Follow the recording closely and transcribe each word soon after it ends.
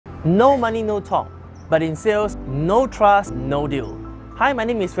No money, no talk. But in sales, no trust, no deal. Hi, my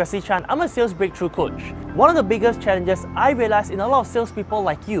name is Wesley Chan. I'm a sales breakthrough coach. One of the biggest challenges I realize in a lot of salespeople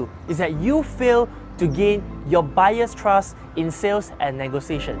like you is that you fail to gain your buyer's trust in sales and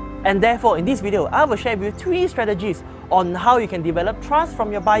negotiation. And therefore, in this video, I will share with you 3 strategies on how you can develop trust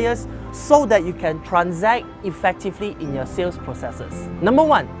from your buyers so that you can transact effectively in your sales processes. Number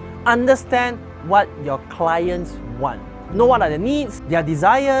 1, understand what your clients want. Know what are their needs, their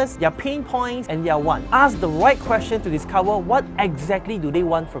desires, their pain points, and their wants. Ask the right question to discover what exactly do they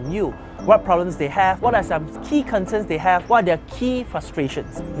want from you, what problems they have, what are some key concerns they have, what are their key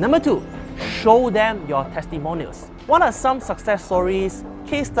frustrations. Number 2, show them your testimonials. What are some success stories,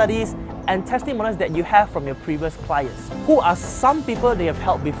 case studies, and testimonials that you have from your previous clients? Who are some people they have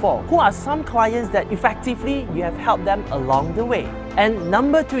helped before? Who are some clients that effectively you have helped them along the way? And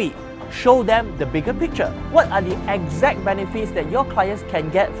number 3, show them the bigger picture. What are the exact benefits that your clients can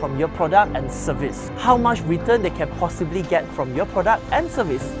get from your product and service? How much return they can possibly get from your product and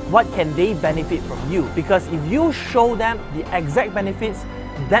service? What can they benefit from you? Because if you show them the exact benefits,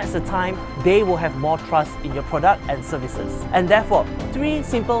 that's the time they will have more trust in your product and services. And therefore, 3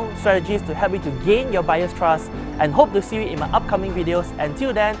 simple strategies to help you to gain your buyer's trust, and hope to see you in my upcoming videos.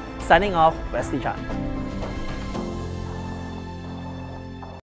 Until then, signing off, Wesley Chan.